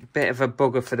bit of a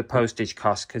bugger for the postage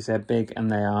cost because they're big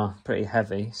and they are pretty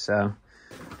heavy. So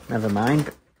never mind.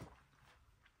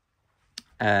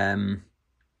 What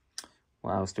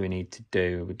else do we need to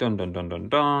do? We're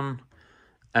done.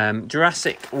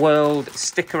 Jurassic World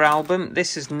sticker album.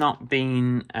 This has not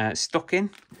been stuck in,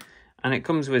 and it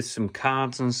comes with some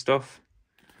cards and stuff.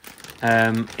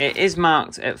 It is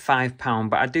marked at £5,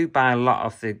 but I do buy a lot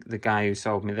off the guy who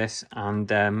sold me this,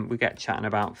 and we get chatting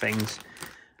about things.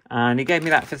 And he gave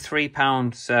me that for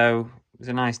 £3, so it was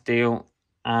a nice deal,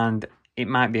 and it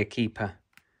might be a keeper.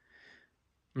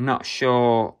 I'm not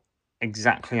sure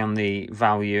exactly on the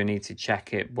value, I need to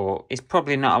check it, but it's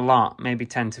probably not a lot, maybe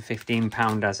 £10 to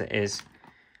 £15 as it is.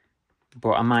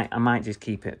 But I might just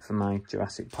keep it for my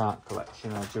Jurassic Park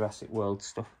collection or Jurassic World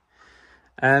stuff.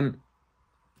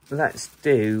 Let's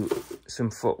do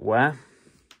some footwear.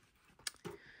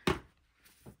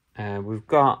 We've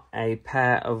got a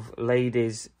pair of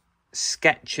ladies'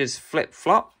 Skechers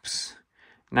flip-flops.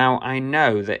 Now, I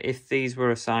know that if these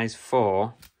were a size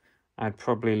 4, I'd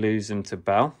probably lose them to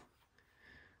Belle.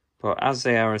 But as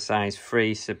they are a size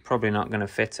 3, so probably not going to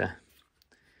fit her.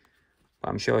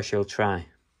 But I'm sure she'll try.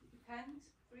 Depends,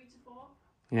 3 to 4.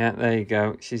 Yeah, there you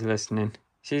go. She's listening.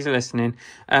 She's listening.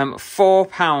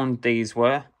 £4 these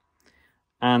were.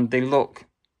 And they look,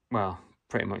 well,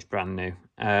 pretty much brand new.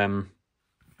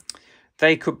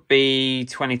 They could be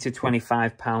 £20 to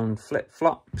 £25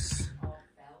 flip-flops.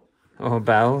 Or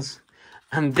bells.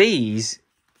 And these,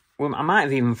 well, I might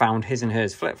have even found his and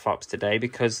hers flip-flops today,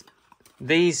 because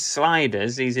these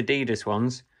sliders, these Adidas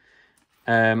ones,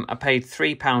 I paid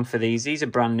 £3 for these. These are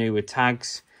brand new with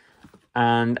tags.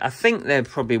 And I think they're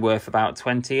probably worth about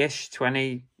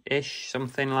 20-ish,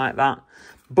 something like that.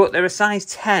 But they're a size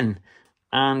 10.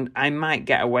 And I might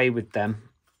get away with them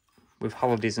with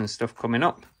holidays and stuff coming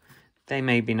up. They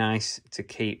may be nice to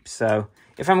keep. So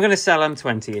if I'm going to sell them,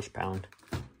 £20-ish.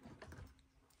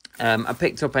 I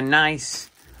picked up a nice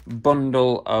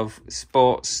bundle of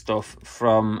sports stuff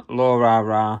from Laura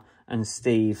Ra and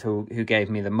Steve, who gave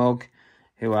me the mug,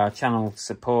 who are channel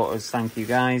supporters. Thank you,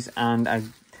 guys. And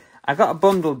I got a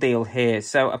bundle deal here.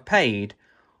 So I paid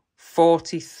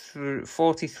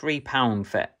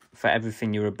 £43 for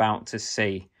everything you're about to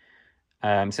see.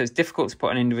 So it's difficult to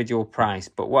put an individual price,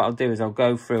 but what I'll do is I'll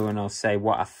go through and I'll say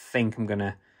what I think I'm going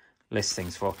to list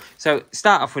things for. So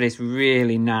start off with this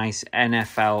really nice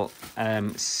NFL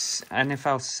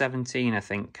 17, I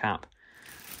think, cap.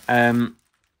 I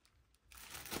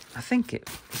think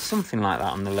it's something like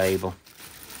that on the label.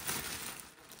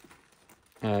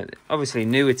 Obviously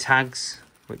newer tags,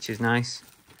 which is nice.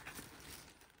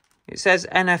 It says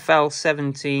NFL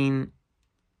 17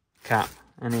 cap.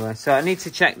 Anyway, so I need to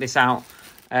check this out.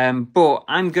 But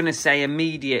I'm going to say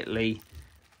immediately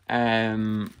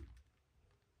around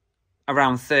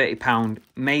 £30,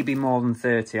 maybe more than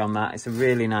 30 on that. It's a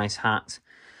really nice hat.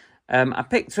 I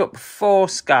picked up 4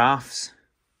 scarves.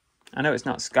 I know it's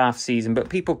not scarf season, but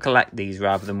people collect these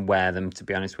rather than wear them, to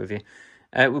be honest with you.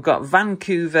 We've got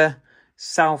Vancouver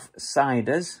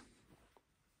Southsiders.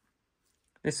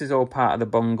 This is all part of the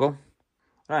bungle.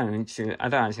 I don't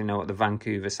actually know what the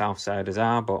Vancouver Southsiders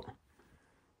are, but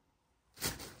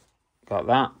got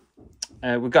that.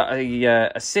 We've got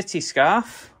a City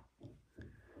scarf.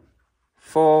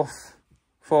 Fourth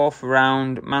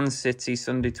round, Man City,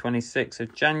 Sunday 26th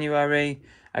of January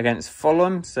against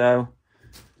Fulham. So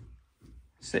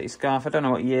City scarf. I don't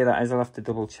know what year that is. I'll have to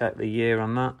double check the year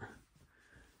on that.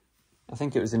 I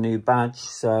think it was a new badge,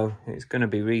 so it's going to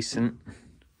be recent.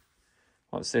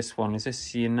 What's this one? Is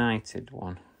this United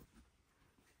one?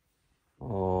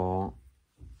 Or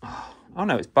oh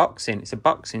no, it's boxing. It's a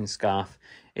boxing scarf.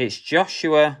 It's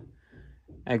Joshua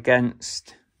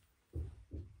against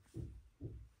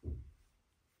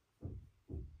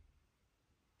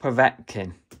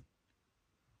Povetkin.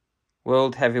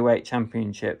 World Heavyweight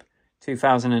Championship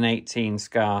 2018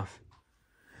 scarf.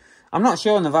 I'm not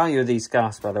sure on the value of these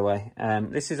scarves, by the way.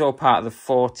 This is all part of the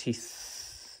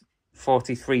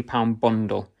 £43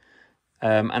 bundle.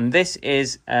 And this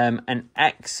is an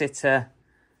Exeter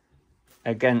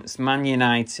against Man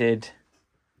United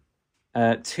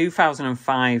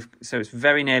 2005. So it's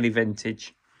very nearly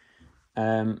vintage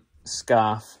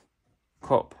scarf.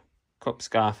 Cup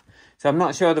scarf. So I'm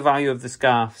not sure the value of the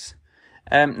scarves.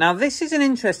 Now, this is an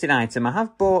interesting item. I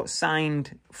have bought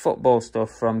signed football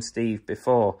stuff from Steve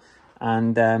before.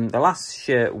 And the last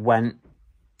shirt went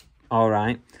all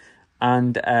right.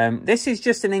 And this is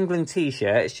just an England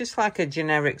t-shirt. It's just like a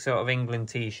generic sort of England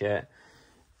t-shirt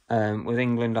with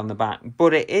England on the back.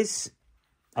 But it is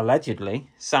allegedly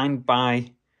signed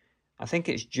by, I think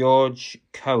it's George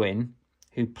Cohen,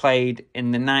 who played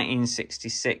in the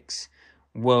 1966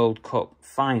 World Cup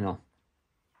final.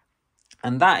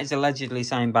 And that is allegedly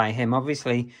signed by him.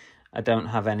 Obviously, I don't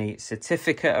have any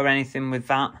certificate or anything with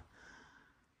that.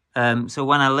 So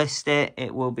when I list it,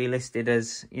 it will be listed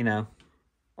as, you know,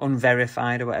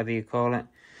 unverified or whatever you call it.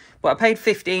 But I paid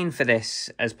 $15 for this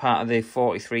as part of the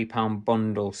 £43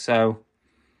 bundle. So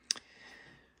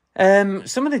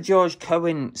some of the George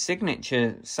Cohen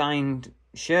signature signed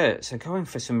shirts are going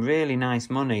for some really nice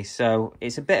money. So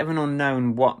it's a bit of an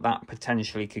unknown what that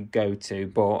potentially could go to.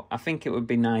 But I think it would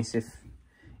be nice if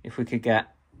we could get,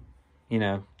 you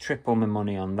know, triple my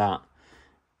money on that.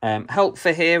 Help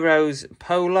for Heroes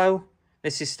polo.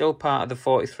 This is still part of the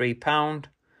 £43.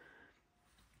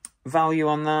 Value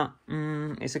on that,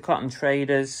 it's a Cotton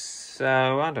Traders,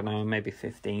 so I don't know, maybe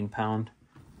 £15.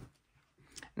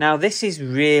 Now, this is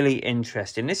really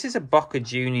interesting. This is a Boca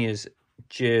Juniors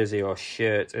jersey or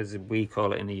shirt, as we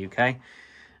call it in the UK.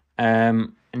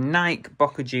 Nike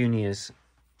Boca Juniors.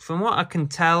 From what I can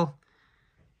tell,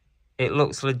 it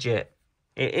looks legit.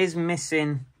 It is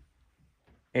missing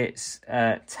its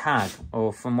tag,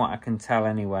 or from what I can tell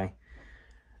anyway.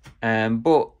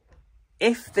 But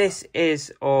if this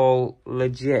is all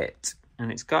legit,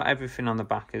 and it's got everything on the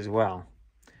back as well,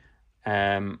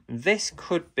 this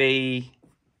could be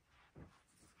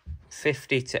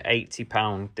 £50 to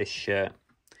 £80, this shirt.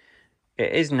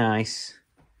 It is nice,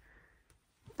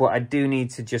 but I do need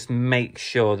to just make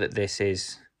sure that this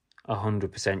is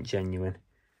 100% genuine.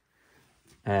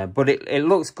 But it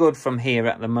looks good from here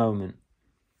at the moment.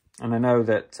 And I know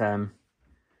that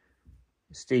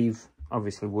Steve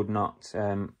obviously would not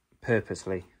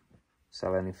purposely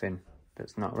sell anything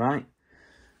that's not right.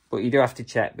 But you do have to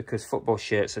check, because football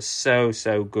shirts are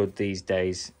so good these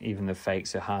days. Even the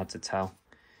fakes are hard to tell.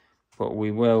 But we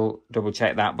will double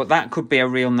check that. But that could be a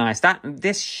real nice...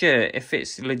 This shirt, if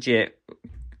it's legit,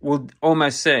 will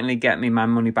almost certainly get me my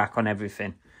money back on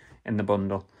everything in the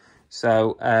bundle.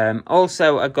 So,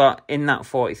 also I got in that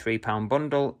 £43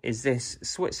 bundle is this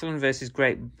Switzerland versus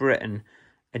Great Britain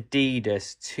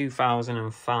Adidas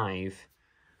 2005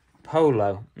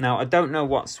 polo. Now, I don't know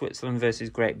what Switzerland versus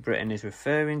Great Britain is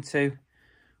referring to,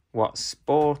 what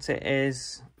sport it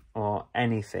is, or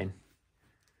anything.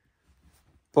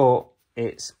 But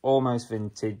it's almost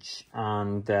vintage,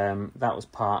 and that was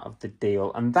part of the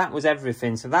deal. And that was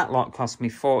everything. So that lot cost me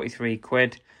 43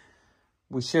 quid.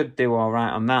 We should do all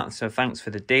right on that, so thanks for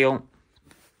the deal.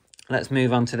 Let's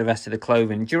move on to the rest of the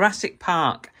clothing. Jurassic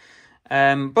Park.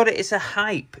 But it's a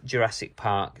Hype Jurassic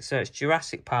Park. So it's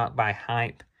Jurassic Park by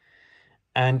Hype.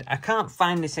 And I can't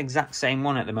find this exact same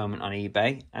one at the moment on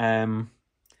eBay.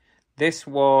 This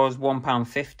was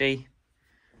 £1.50.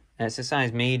 It's a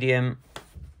size medium.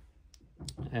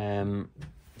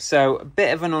 So a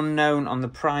bit of an unknown on the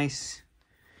price.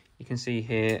 You can see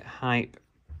here, Hype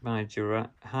by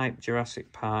Hype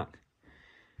Jurassic Park.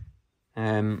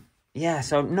 Yeah,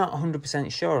 so I'm not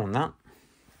 100% sure on that.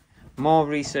 More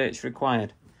research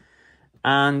required.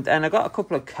 And I got a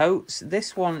couple of coats.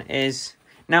 This one is...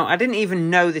 Now, I didn't even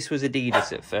know this was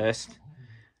Adidas at first.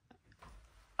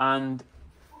 And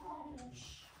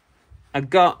I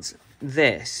got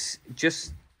this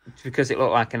just because it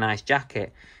looked like a nice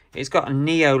jacket. It's got a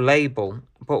Neo label.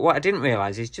 But what I didn't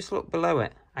realise is, just look below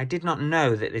it. I did not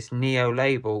know that this Neo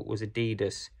label was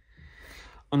Adidas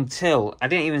until I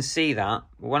didn't even see that.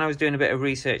 When I was doing a bit of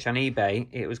research on eBay,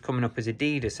 it was coming up as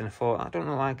Adidas, and I thought, I don't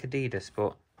look like Adidas,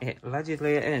 but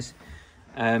allegedly it is.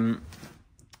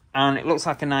 And it looks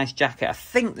like a nice jacket. I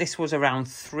think this was around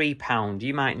 £3.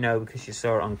 You might know because you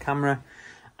saw it on camera.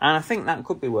 And I think that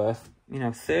could be worth, you know,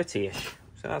 30-ish.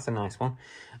 So that's a nice one.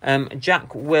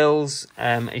 Jack Wills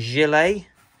gilet.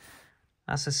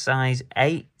 That's a size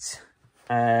 8.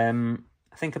 I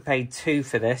think I paid £2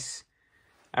 for this.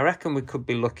 I reckon we could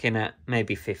be looking at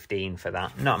maybe 15 for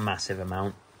that. Not a massive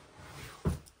amount.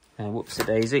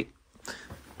 Whoops-a-daisy.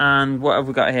 And what have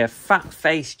we got here? Fat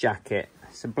Face jacket.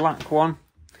 It's a black one.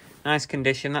 Nice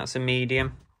condition. That's a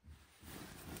medium.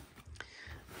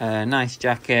 Nice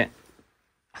jacket.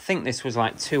 I think this was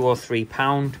like £2 or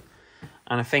 £3.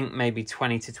 And I think maybe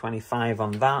 20 to 25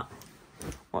 on that.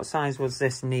 What size was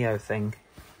this Neo thing?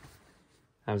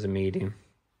 That was a medium.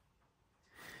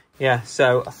 Yeah,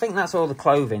 so I think that's all the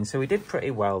clothing. So we did pretty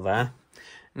well there.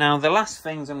 Now, the last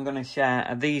things I'm going to share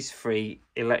are these 3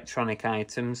 electronic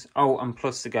items. Oh, and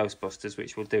plus the Ghostbusters,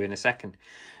 which we'll do in a second.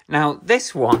 Now,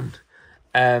 this one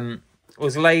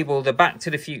was labelled a Back to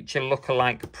the Future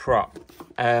lookalike prop.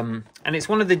 And it's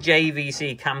one of the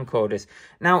JVC camcorders.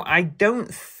 Now, I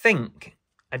don't think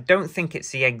it's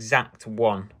the exact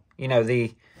one. You know,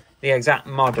 the exact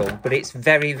model. But it's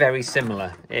very, very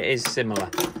similar. It is similar.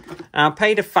 I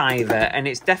paid a £5, and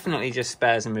it's definitely just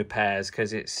spares and repairs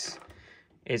because it's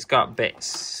got bits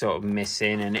sort of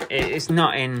missing, and it's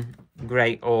not in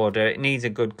great order. It needs a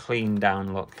good clean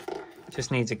down look.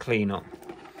 Just needs a clean up.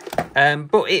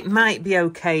 But it might be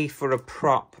okay for a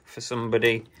prop for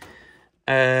somebody.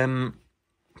 Paid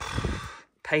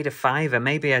a £5.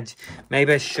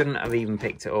 Maybe I shouldn't have even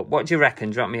picked it up. What do you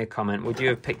reckon? Drop me a comment. Would you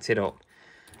have picked it up?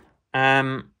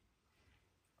 I'm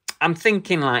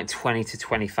thinking like £20 to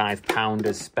 £25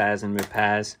 as spares and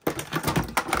repairs.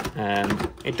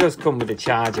 It does come with a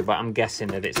charger, but I'm guessing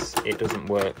that it doesn't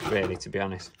work really, to be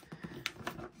honest.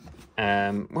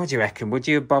 What do you reckon? Would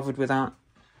you have bothered with that?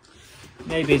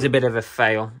 Maybe it's a bit of a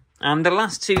fail. And the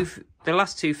last two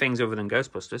things other than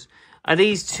Ghostbusters are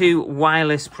these two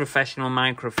wireless professional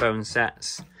microphone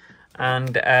sets,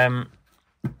 and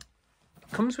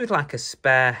comes with like a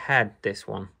spare head. This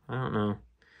one, I don't know.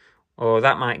 Or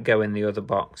that might go in the other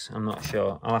box. I'm not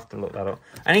sure. I'll have to look that up.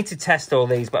 I need to test all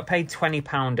these, but I paid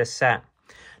 £20 a set.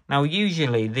 Now,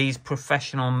 usually these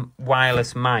professional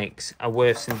wireless mics are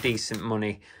worth some decent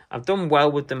money. I've done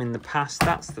well with them in the past.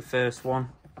 That's the first one.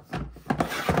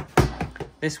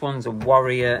 This one's a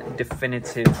Warrior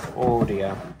Definitive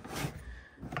Audio.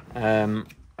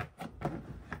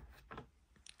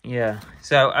 Yeah,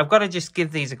 so I've got to just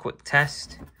give these a quick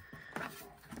test.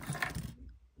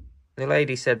 The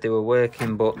lady said they were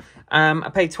working, but I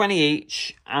paid 20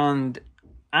 each, and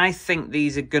I think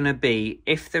these are going to be,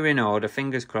 if they're in order,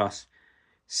 fingers crossed,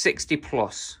 60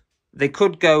 plus. They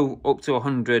could go up to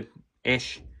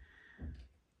 100-ish,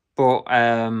 but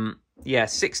yeah,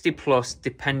 60 plus,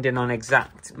 depending on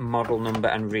exact model number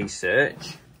and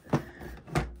research.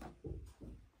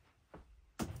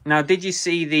 Now, did you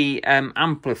see the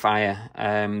amplifier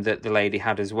that the lady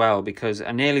had as well? Because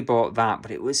I nearly bought that, but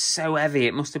it was so heavy.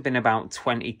 It must have been about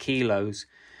 20 kilos.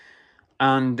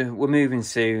 And we're moving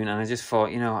soon, and I just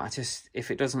thought, you know,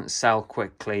 if it doesn't sell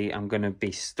quickly, I'm going to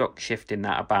be stuck shifting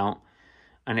that about.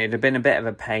 And it'd have been a bit of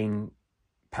a pain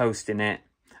posting it.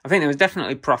 I think there was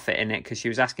definitely profit in it because she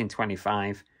was asking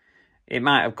 25. It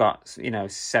might have got, you know,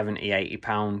 70, 80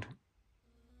 pound,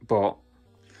 but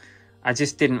I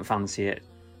just didn't fancy it.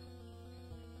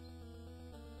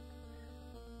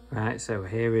 Right, so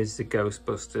here is the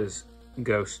Ghostbusters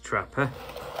Ghost Trapper.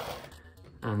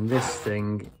 And this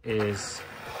thing is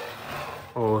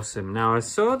awesome. Now, I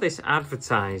saw this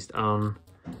advertised on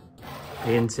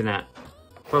the internet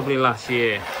probably last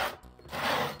year.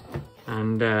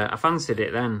 And I fancied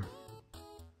it then.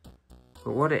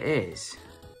 But what it is,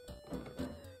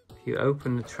 if you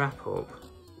open the trap up,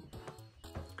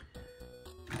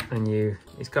 and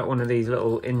it's got one of these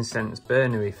little incense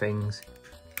burnery things.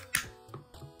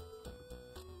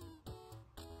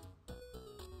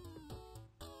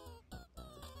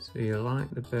 So you light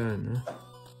the burner,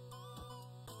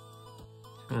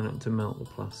 try not to melt the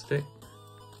plastic.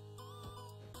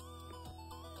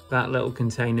 That little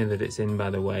container that it's in, by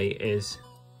the way, is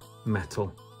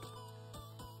metal.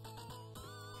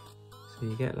 So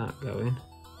you get that going.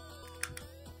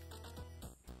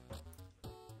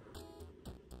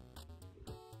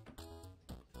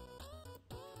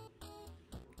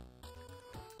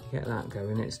 You get that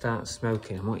going, it starts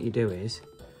smoking, and what you do is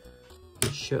you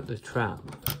shut the trap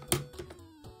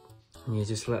and you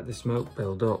just let the smoke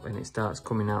build up, and it starts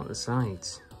coming out the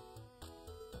sides.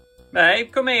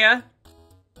 Babe, come here.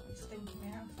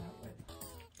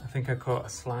 I think I caught a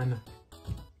slimer.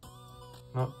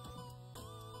 Look.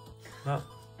 Look.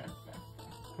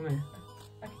 Come here.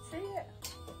 I can see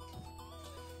it.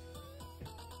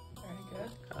 Very good.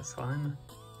 Got a slimer.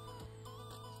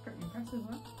 It's pretty impressive,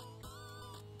 huh?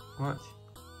 Watch.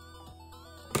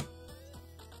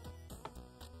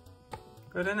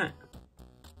 Good, isn't it?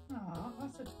 Oh,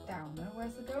 that's a downer.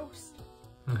 Where's the ghost?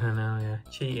 I know, yeah.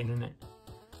 Cheating, isn't it?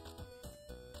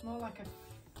 More like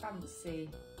a fancy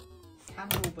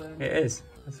candle burn. It is.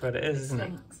 That's what it is, isn't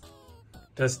it?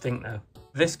 It does stink, though.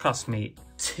 This cost me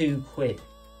 £2.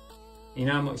 You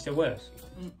know how much they're worth?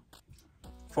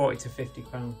 40 to 50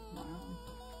 pounds. Wow.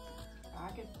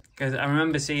 Bargain. Because I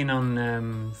remember seeing on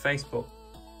Facebook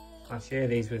last year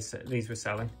these were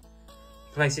selling.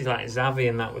 Places like Zavvi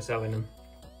and that were selling them.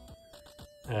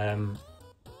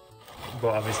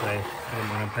 But obviously I didn't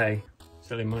want to pay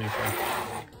silly money for it.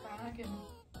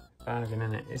 Bargain,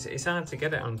 isn't it? It's hard to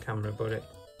get it on camera, but it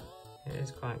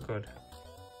is quite good.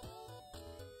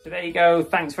 So there you go.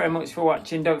 Thanks very much for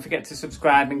watching. Don't forget to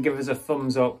subscribe and give us a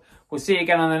thumbs up. We'll see you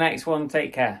again on the next one.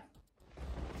 Take care.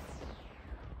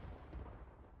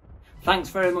 Thanks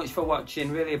very much for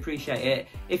watching. Really appreciate it.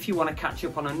 If you want to catch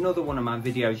up on another one of my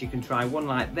videos, you can try one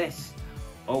like this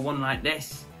or one like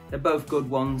this. They're both good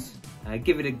ones.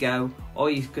 Give it a go, or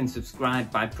you can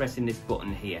subscribe by pressing this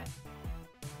button here.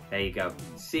 There you go.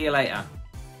 See you later.